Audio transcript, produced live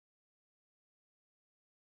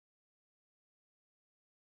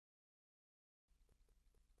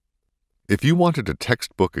If you wanted a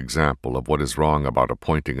textbook example of what is wrong about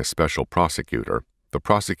appointing a special prosecutor, the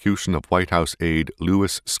prosecution of White House aide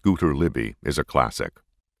Louis Scooter Libby is a classic.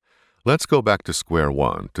 Let's go back to square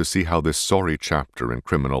one to see how this sorry chapter in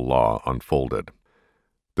criminal law unfolded.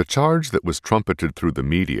 The charge that was trumpeted through the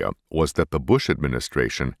media was that the Bush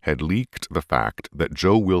administration had leaked the fact that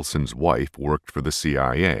Joe Wilson's wife worked for the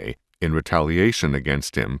CIA in retaliation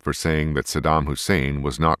against him for saying that Saddam Hussein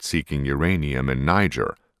was not seeking uranium in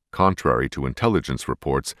Niger, contrary to intelligence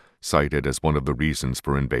reports cited as one of the reasons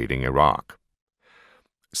for invading Iraq.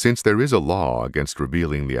 Since there is a law against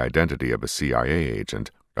revealing the identity of a CIA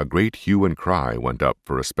agent, a great hue and cry went up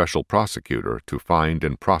for a special prosecutor to find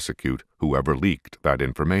and prosecute whoever leaked that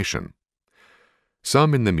information.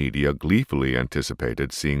 Some in the media gleefully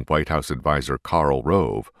anticipated seeing White House advisor Karl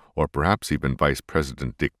Rove, or perhaps even Vice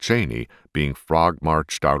President Dick Cheney, being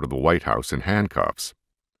frog-marched out of the White House in handcuffs.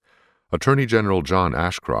 Attorney General John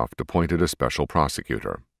Ashcroft appointed a special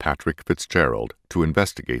prosecutor, Patrick Fitzgerald, to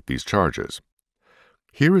investigate these charges.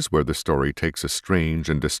 Here is where the story takes a strange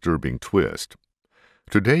and disturbing twist.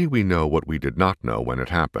 Today we know what we did not know when it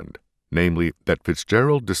happened, namely that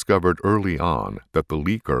Fitzgerald discovered early on that the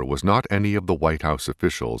leaker was not any of the White House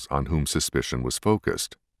officials on whom suspicion was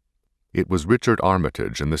focused. It was Richard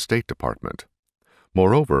Armitage in the State Department.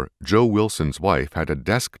 Moreover, Joe Wilson's wife had a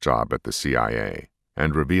desk job at the CIA,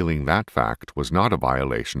 and revealing that fact was not a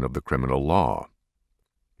violation of the criminal law.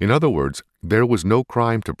 In other words, there was no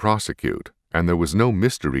crime to prosecute, and there was no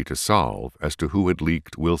mystery to solve as to who had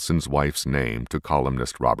leaked Wilson's wife's name to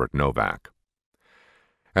columnist Robert Novak.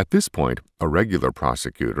 At this point, a regular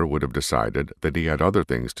prosecutor would have decided that he had other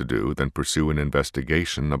things to do than pursue an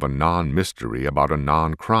investigation of a non-mystery about a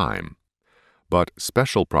non-crime. But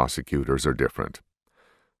special prosecutors are different.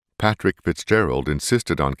 Patrick Fitzgerald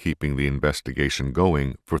insisted on keeping the investigation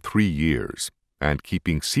going for 3 years and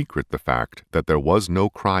keeping secret the fact that there was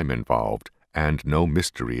no crime involved and no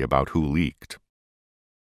mystery about who leaked.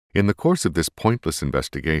 In the course of this pointless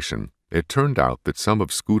investigation, it turned out that some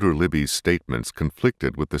of Scooter Libby's statements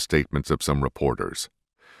conflicted with the statements of some reporters.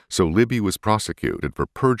 So Libby was prosecuted for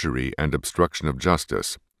perjury and obstruction of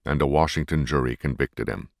justice, and a Washington jury convicted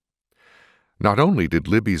him. Not only did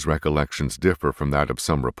Libby's recollections differ from that of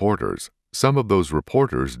some reporters, some of those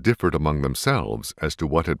reporters differed among themselves as to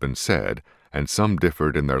what had been said, and some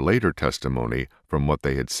differed in their later testimony from what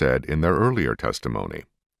they had said in their earlier testimony.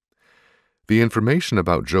 The information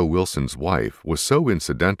about Joe Wilson's wife was so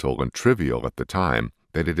incidental and trivial at the time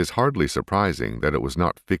that it is hardly surprising that it was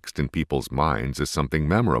not fixed in people's minds as something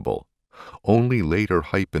memorable. Only later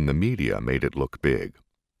hype in the media made it look big.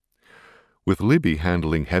 With Libby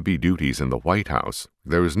handling heavy duties in the White House,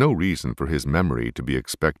 there is no reason for his memory to be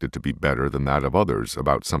expected to be better than that of others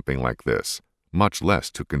about something like this, much less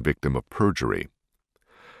to convict him of perjury.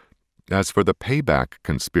 As for the payback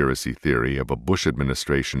conspiracy theory of a Bush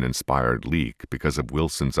administration-inspired leak because of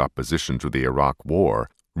Wilson's opposition to the Iraq War,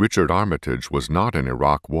 Richard Armitage was not an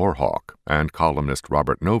Iraq war hawk, and columnist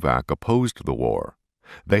Robert Novak opposed the war.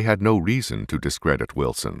 They had no reason to discredit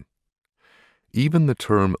Wilson. Even the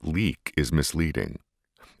term leak is misleading.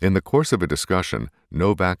 In the course of a discussion,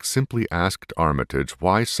 Novak simply asked Armitage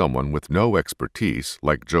why someone with no expertise,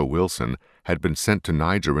 like Joe Wilson, had been sent to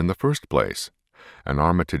Niger in the first place, and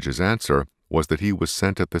Armitage's answer was that he was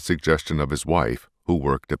sent at the suggestion of his wife, who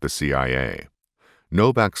worked at the CIA.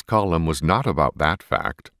 Novak's column was not about that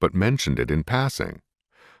fact, but mentioned it in passing.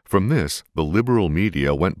 From this, the liberal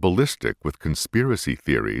media went ballistic with conspiracy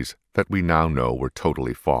theories that we now know were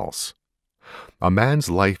totally false. A man's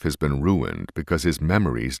life has been ruined because his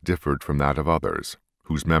memories differed from that of others,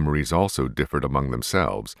 whose memories also differed among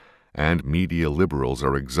themselves, and media liberals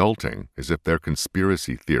are exulting as if their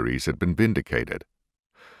conspiracy theories had been vindicated.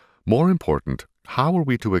 More important, how are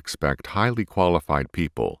we to expect highly qualified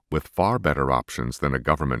people with far better options than a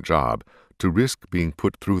government job to risk being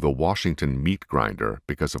put through the Washington meat grinder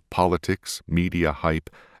because of politics, media hype,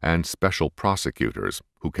 and special prosecutors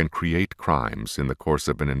who can create crimes in the course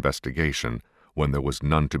of an investigation when there was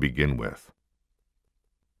none to begin with?